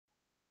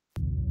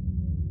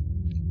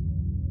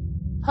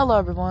Hello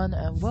everyone,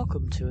 and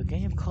welcome to a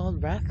game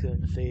called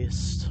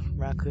Racoonfeast.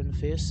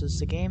 Racoonfeast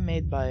is a game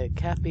made by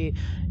Cappy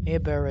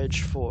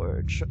Aberage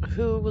Forge,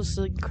 who was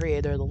the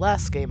creator of the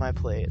last game I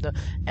played,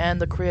 and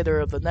the creator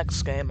of the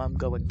next game I'm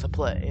going to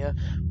play.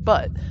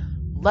 But,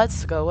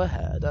 let's go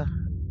ahead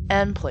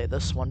and play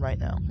this one right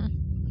now.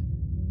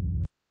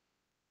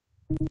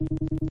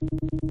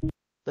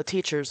 The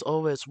teachers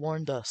always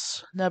warned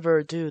us,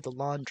 never do the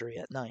laundry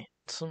at night.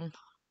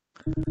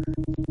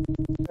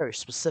 Very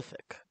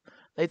specific.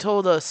 They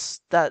told us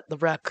that the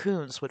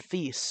raccoons would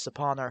feast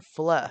upon our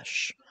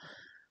flesh.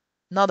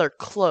 Not our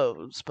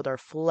clothes, but our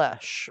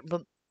flesh.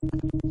 But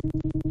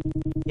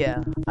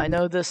yeah, I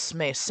know this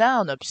may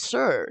sound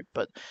absurd,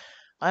 but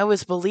I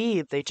always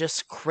believed they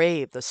just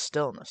craved the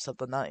stillness of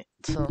the night.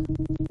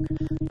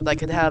 But I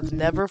could have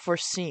never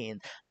foreseen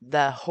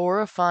that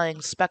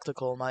horrifying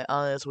spectacle my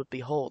eyes would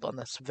behold on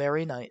this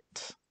very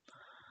night.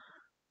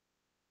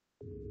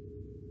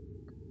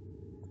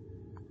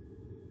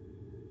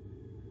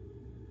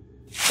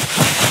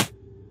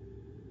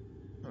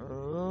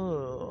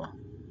 Ooh.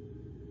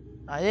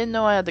 I didn't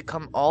know I had to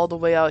come all the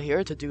way out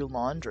here to do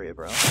laundry,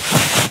 bro.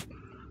 This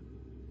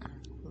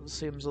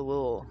seems a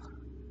little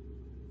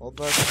dark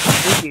and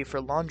spooky for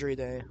laundry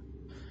day.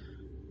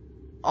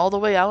 All the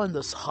way out in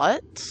this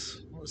hut?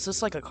 Is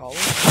this like a college?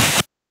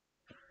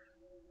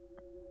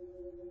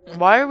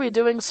 Why are we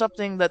doing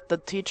something that the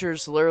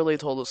teachers literally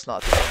told us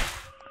not to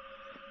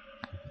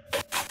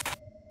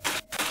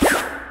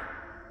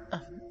do?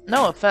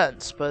 No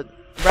offense, but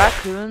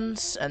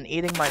raccoons and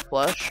eating my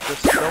flesh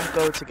just don't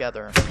go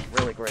together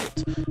really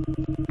great.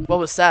 What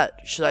was that?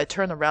 Should I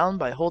turn around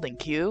by holding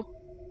Q?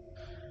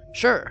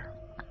 Sure.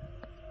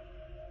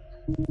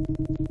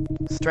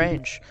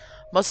 Strange.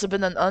 Must have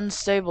been an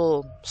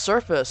unstable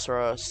surface or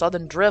a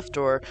sudden drift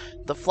or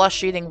the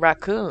flesh-eating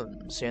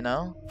raccoons, you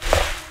know?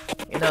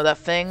 You know, that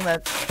thing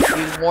that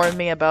you warned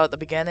me about at the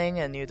beginning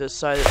and you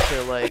decided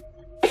to, like,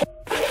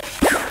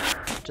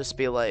 just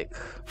be like,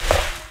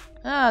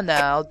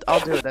 nah, I'll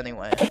do it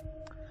anyway.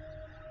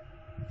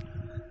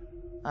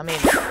 I mean,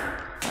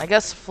 I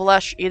guess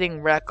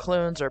flesh-eating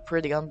raccoons are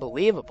pretty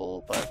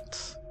unbelievable,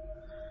 but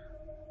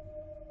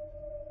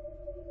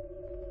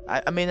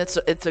I mean, it's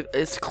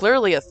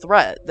clearly a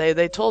threat.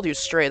 They told you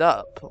straight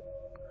up.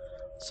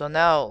 So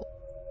now,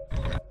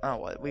 oh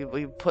what?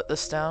 We put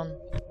this down.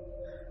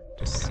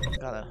 Just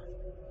gotta.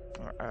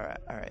 All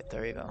right.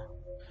 There you go.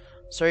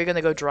 So are you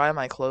gonna go dry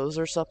my clothes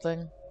or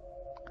something?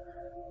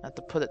 I have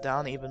to put it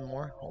down even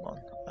more. Hold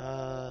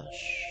on.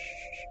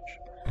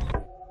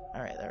 All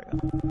right, there we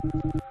go.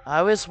 I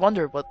always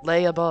wondered what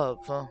lay above.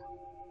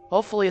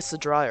 Hopefully it's the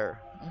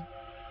dryer.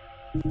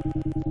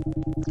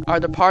 Our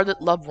departed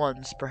loved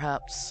ones,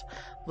 perhaps,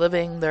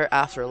 living their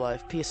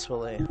afterlife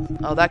peacefully.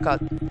 Oh, that got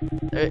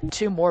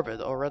too morbid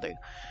already.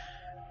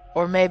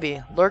 Or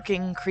maybe,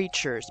 lurking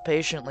creatures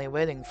patiently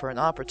waiting for an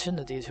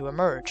opportunity to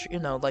emerge. You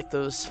know, like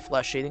those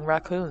flesh-eating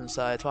raccoons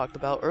that I talked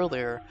about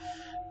earlier.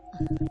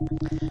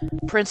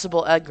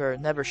 Principal Edgar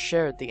never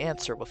shared the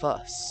answer with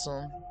us.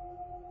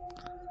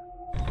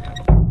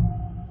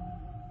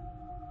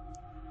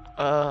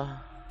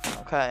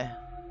 Okay.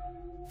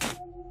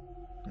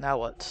 Now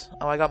what?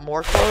 Oh, I got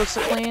more clothes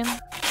to clean?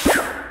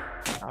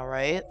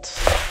 Alright.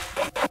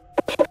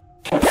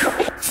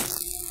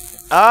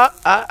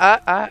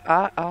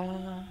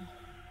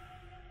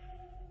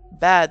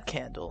 Bad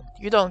candle.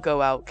 You don't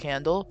go out,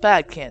 candle.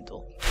 Bad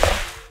candle.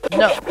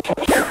 No.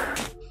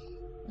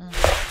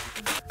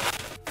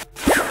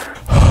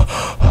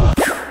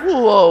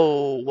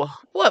 Whoa!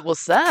 What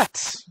was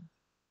that?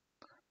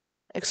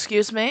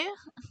 Excuse me?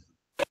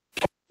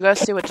 You guys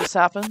see what just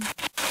happened?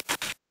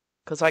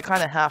 Because I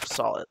kind of half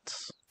saw it.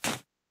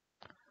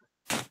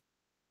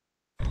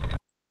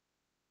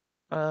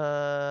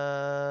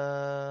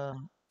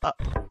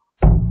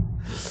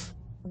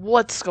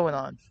 What's going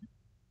on?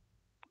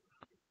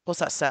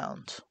 What's that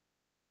sound?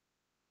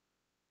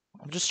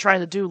 I'm just trying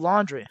to do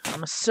laundry.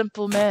 I'm a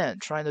simple man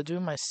trying to do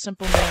my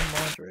simple man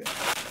laundry.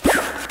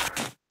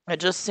 It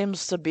just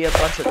seems to be a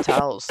bunch of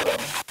towels, though.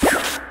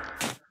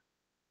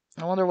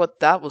 I wonder what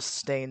that was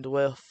stained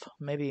with.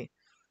 Maybe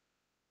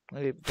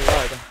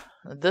blood.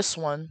 This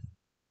one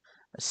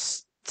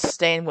is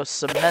stained with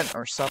cement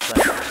or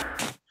something.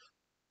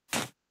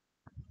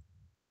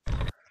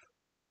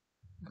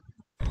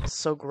 It's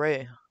so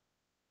gray.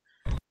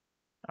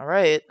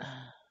 Alright.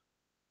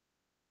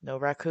 No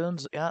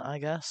raccoons? Yeah, I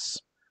guess.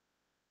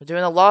 We're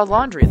doing a lot of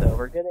laundry, though.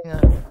 We're getting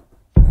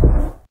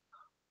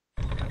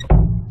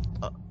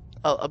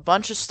a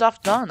bunch of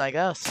stuff done, I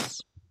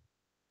guess.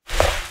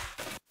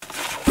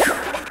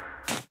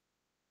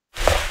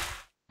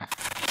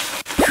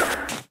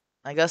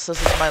 I guess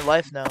this is my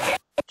life now.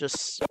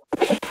 Just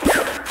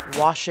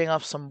washing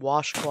up some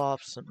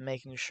washcloths and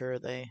making sure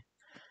they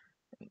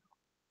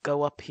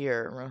go up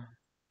here.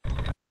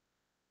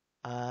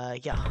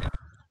 Yeah.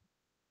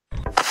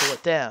 Pull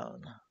it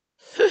down.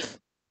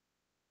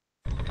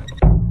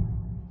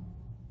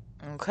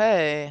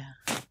 Okay.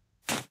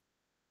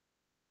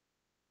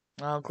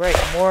 Oh, great.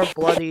 More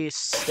bloody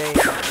stained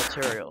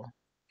material.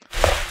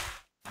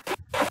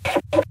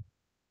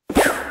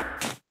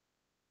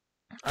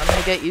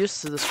 gonna get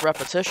used to this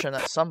repetition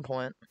at some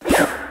point.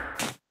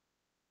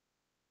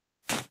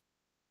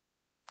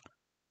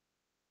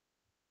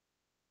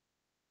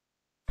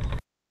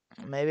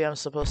 Maybe I'm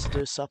supposed to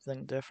do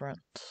something different.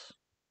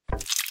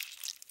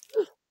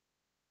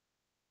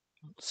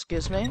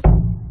 Excuse me?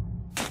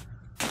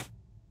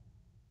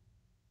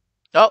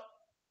 Oh!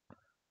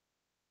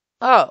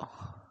 Oh.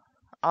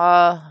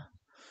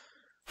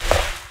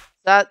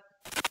 That...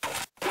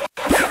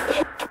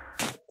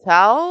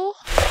 towel?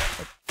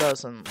 It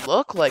doesn't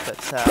look like a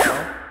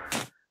towel.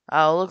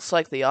 It looks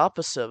like the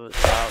opposite of a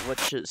towel,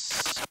 which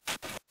is...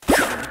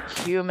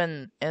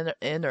 human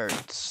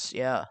innards,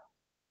 yeah.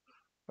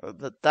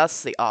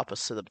 That's the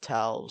opposite of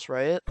towels,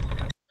 right?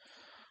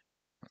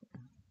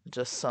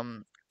 Just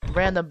some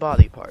random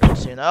body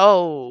parts, you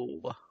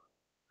know?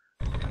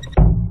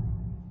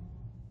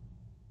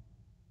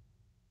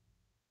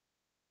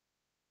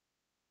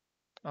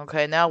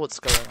 Okay, now what's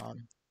going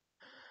on?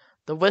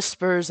 The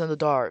whispers in the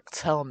dark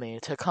tell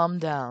me to come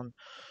down.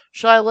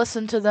 Should I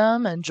listen to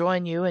them and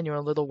join you in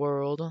your little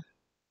world?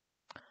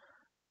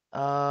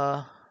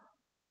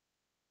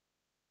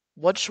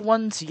 Which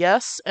one's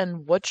yes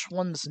and which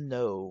one's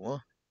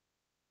no?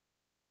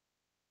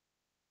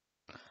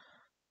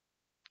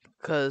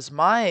 'Cause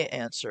my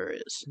answer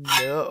is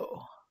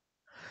no.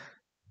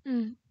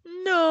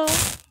 No.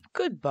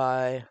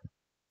 Goodbye.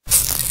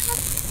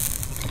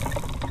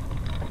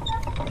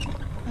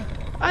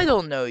 I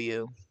don't know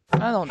you.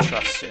 I don't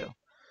trust you.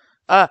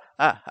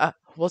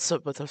 What's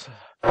up with this?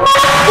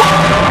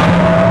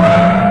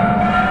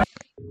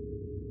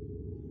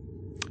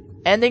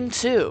 Ending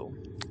 2.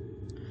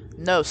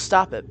 No,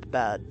 stop it,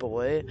 bad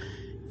boy.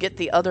 Get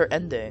the other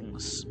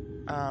endings.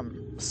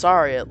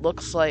 Sorry, it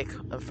looks like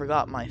I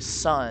forgot my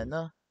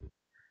son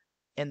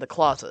in the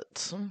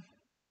closet.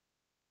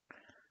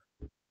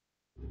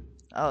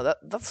 Oh,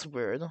 that's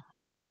weird.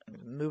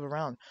 Move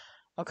around.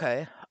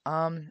 Okay,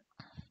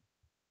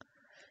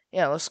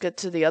 yeah, let's get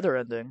to the other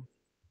ending.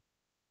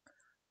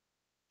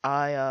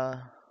 I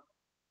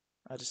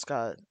just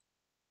gotta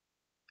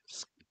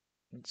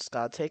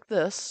take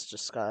this.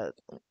 Just gotta...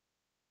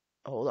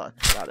 hold on,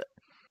 got it.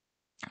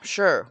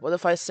 Sure, what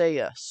if I say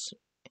yes?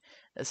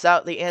 Is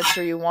that the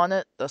answer you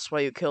wanted? That's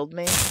why you killed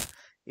me?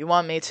 You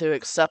want me to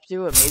accept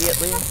you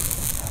immediately?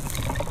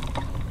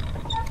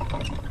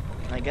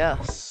 I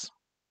guess.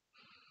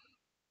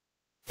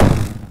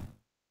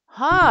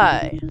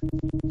 Hi!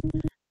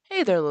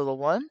 Hey there, little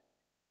one.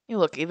 You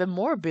look even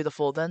more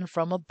beautiful than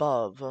from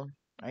above.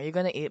 Are you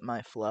gonna eat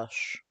my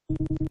flesh?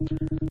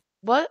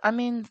 What? I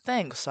mean,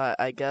 thanks,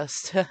 I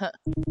guess.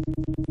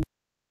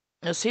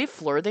 Is he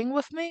flirting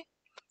with me?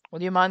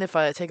 Would you mind if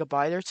I take a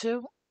bite or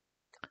two?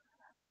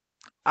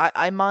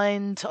 I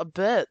mind a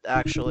bit,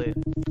 actually.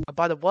 A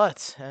bite of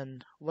what?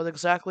 And what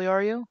exactly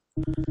are you?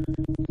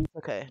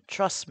 Okay,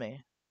 trust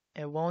me.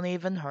 It won't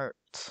even hurt.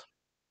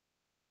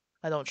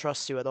 I don't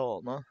trust you at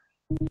all, huh?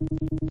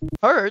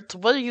 Hurt?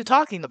 What are you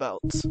talking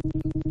about?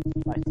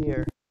 My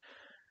dear.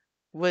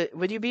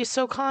 Would you be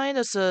so kind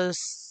as to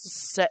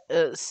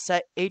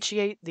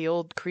satiate the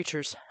old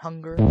creature's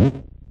hunger?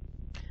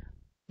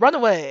 Run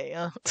away!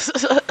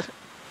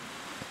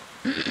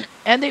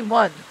 Ending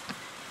 1.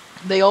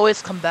 They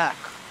always come back.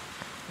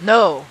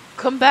 No,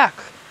 come back.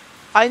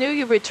 I knew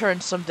you'd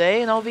return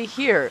someday, and I'll be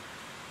here,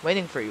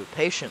 waiting for you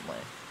patiently.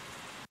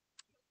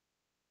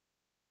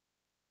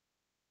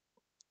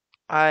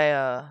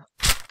 I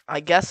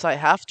guess I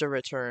have to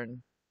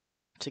return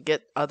to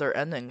get other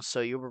endings, so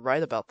you were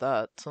right about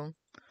that.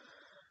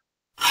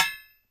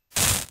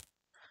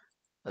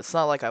 It's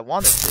not like I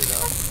wanted to,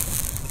 though.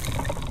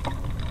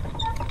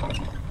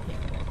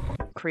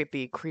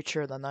 Creepy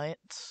creature of the night.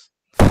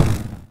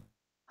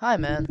 Hi,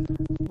 man.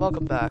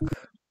 Welcome back.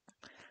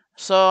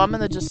 So, I'm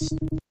gonna just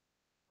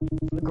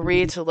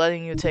agree to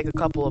letting you take a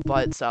couple of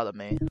bites out of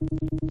me.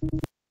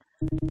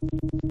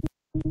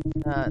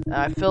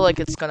 I feel like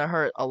it's gonna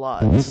hurt a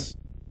lot.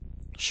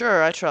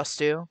 Sure, I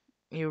trust you.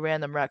 You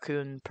random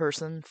raccoon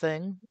person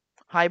thing.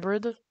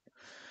 Hybrid.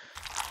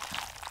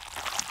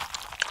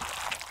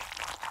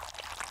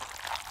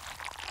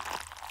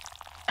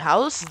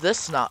 How does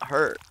this not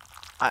hurt?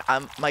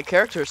 My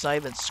character's not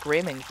even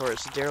screaming for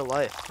his dear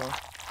life. Huh?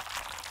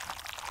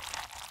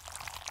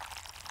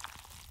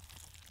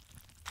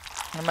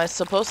 Am I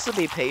supposed to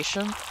be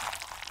patient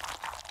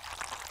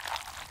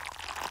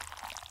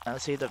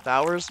as he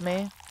devours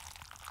me?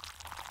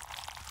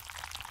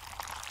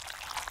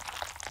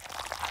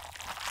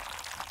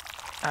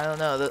 I don't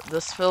know,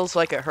 this feels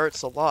like it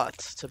hurts a lot,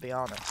 to be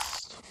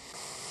honest.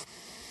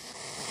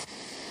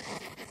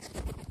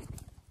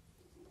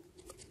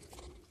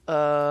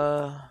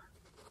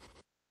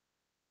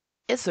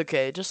 It's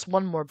okay, just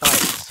one more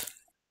bite.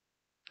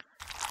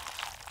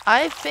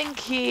 I think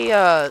he,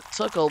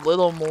 took a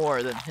little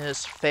more than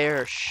his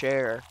fair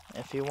share,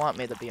 if you want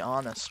me to be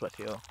honest with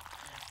you.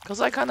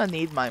 'Cause I kinda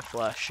need my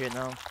flesh, you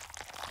know?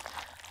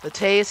 The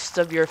taste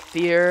of your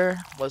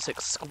fear was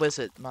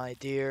exquisite, my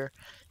dear.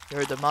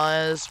 Your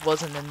demise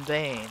wasn't in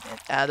vain.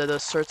 It added a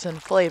certain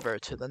flavor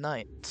to the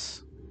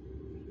night.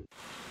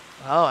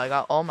 Oh, I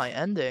got all my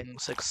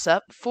endings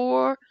except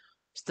for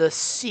the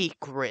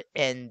secret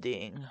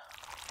ending.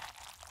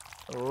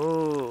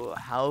 Oh,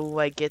 how do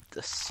I get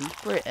the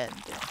secret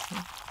ending?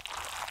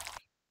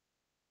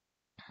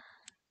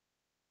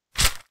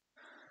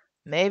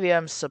 Maybe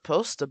I'm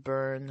supposed to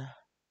burn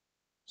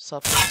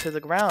something to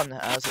the ground,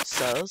 as it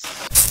says.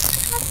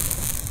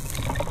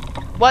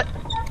 What?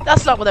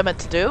 That's not what I meant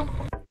to do.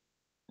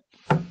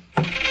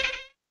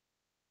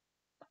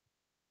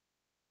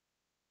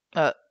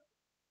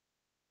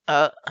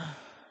 Uh.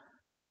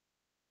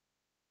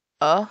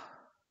 Uh.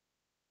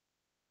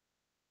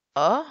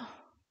 Uh.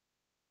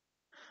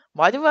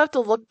 Why do I have to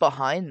look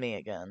behind me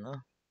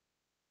again?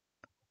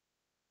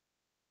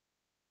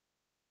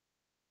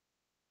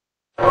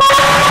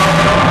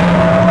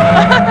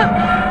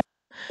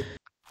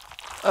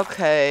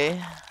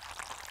 Okay.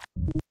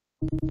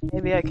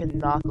 Maybe I can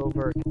knock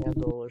over a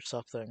candle or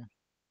something.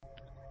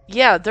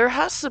 Yeah, there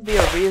has to be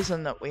a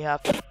reason that we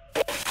have to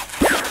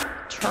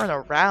turn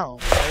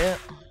around, right?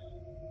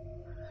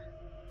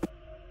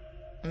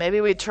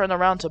 Maybe we turn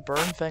around to burn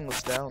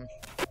things down.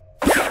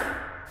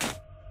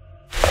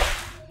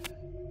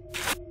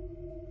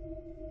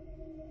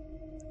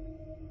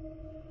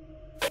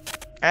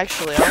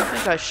 Actually, I don't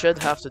think I should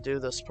have to do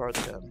this part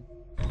again.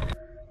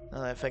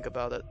 Now that I think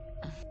about it.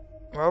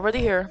 We're already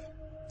here.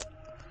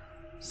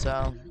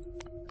 So,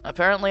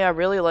 apparently I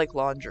really like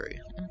Laundery.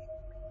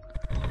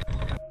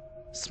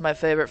 It's my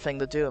favorite thing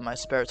to do in my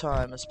spare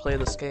time, is play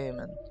this game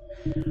and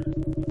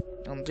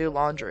do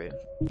laundry.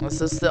 This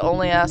is the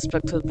only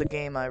aspect of the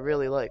game I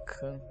really like.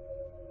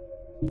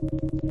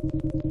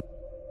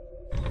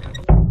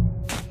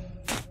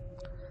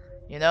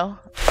 You know?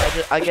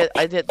 I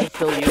get to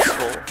feel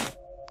useful.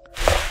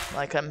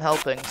 Like I'm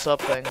helping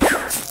something.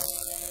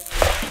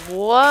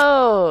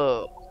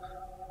 Whoa!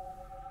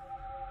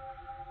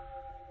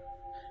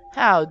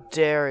 How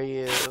dare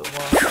you?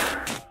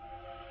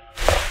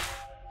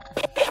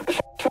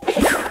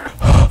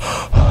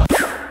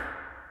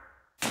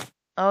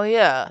 Oh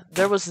yeah,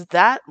 there was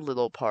that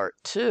little part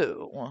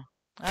too.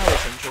 That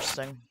was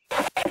interesting.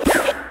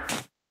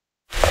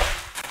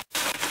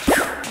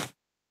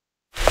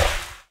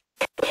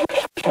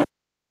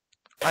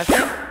 I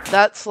think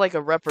that's like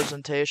a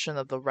representation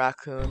of the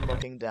raccoon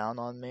looking down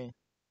on me.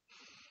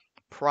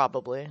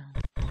 Probably.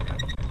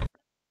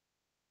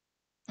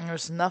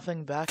 There's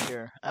nothing back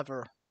here,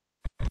 ever.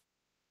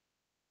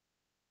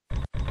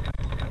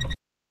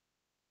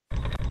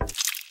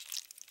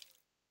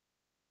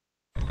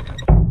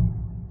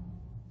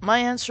 My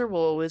answer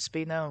will always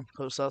be no,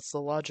 because that's the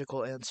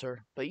logical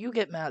answer, but you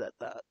get mad at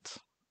that.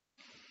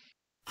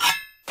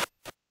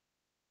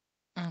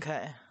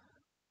 Okay.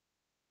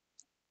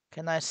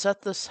 Can I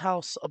set this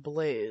house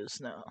ablaze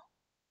now?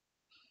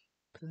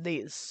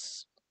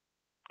 Please.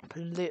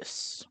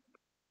 Please.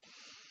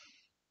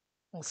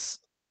 Let's...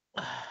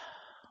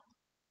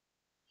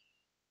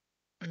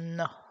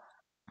 No.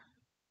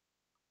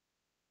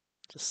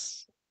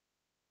 Just...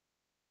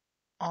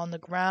 on the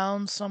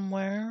ground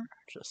somewhere.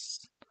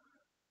 Just...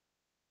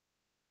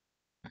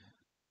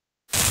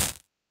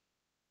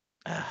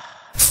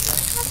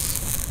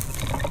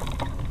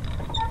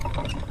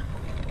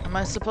 Am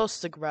I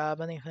supposed to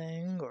grab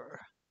anything, or...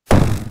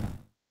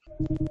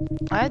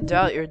 I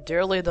doubt your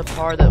dearly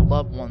departed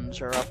loved ones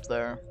are up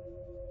there.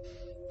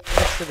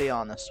 Just to be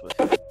honest with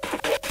you.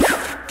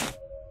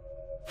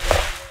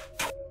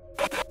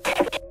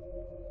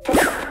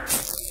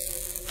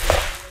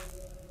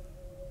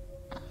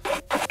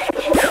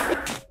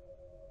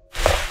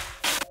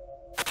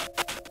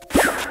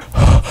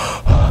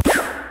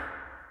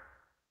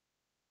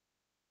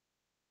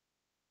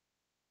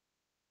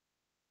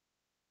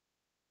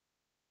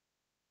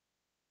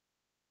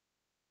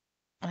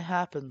 It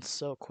happened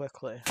so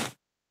quickly.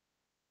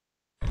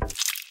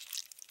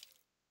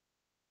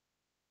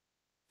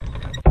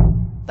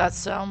 That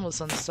sound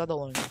was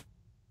unsettling.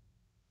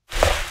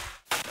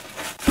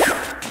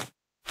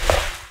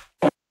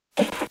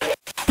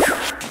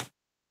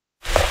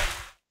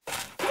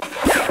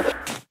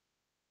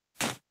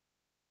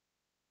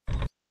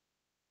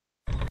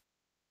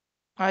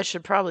 I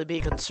should probably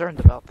be concerned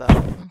about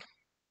that.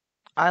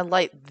 I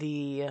light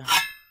the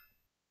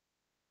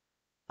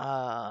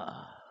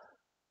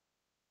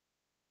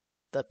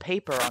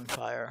paper on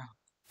fire.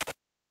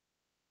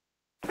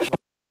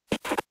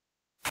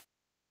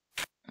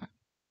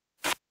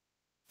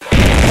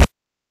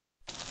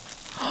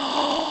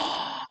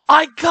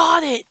 I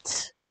got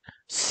it!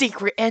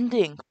 Secret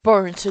ending,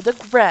 burned to the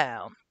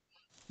ground.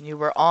 You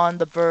were on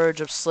the verge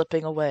of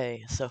slipping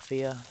away,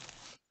 Sophia.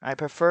 I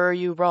prefer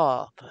you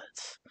raw,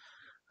 but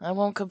I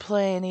won't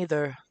complain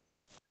either.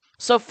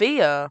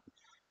 Sophia?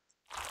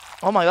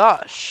 Oh my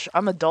gosh,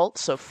 I'm adult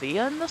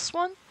Sophia in this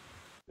one?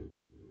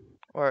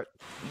 Or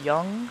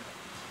young?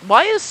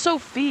 Why is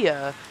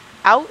Sophia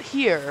out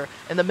here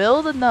in the middle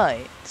of the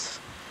night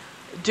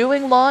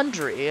doing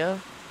laundry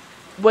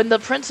when the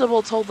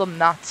principal told them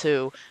not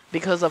to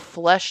because of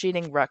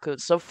flesh-eating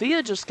raccoons?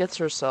 Sophia just gets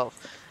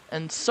herself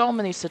in so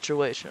many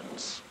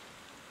situations.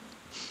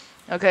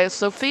 Okay,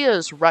 Sophia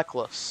is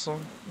reckless.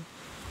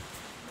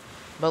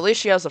 But at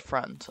least she has a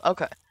friend.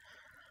 Okay.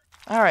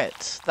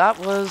 Alright, that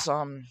was,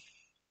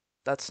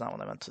 that's not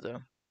what I meant to do.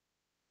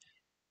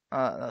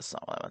 That's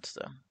not what I meant to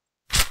do.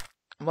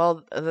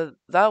 Well,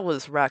 that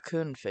was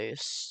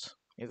Racoonfeast,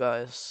 you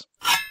guys.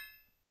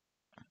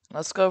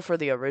 Let's go for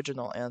the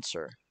original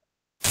answer.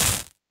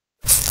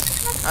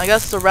 I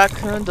guess the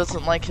raccoon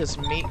doesn't like his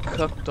meat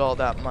cooked all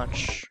that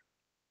much.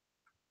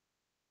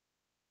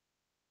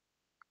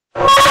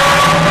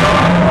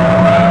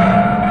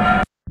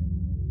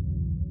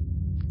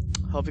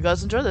 Hope you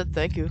guys enjoyed it.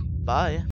 Thank you. Bye.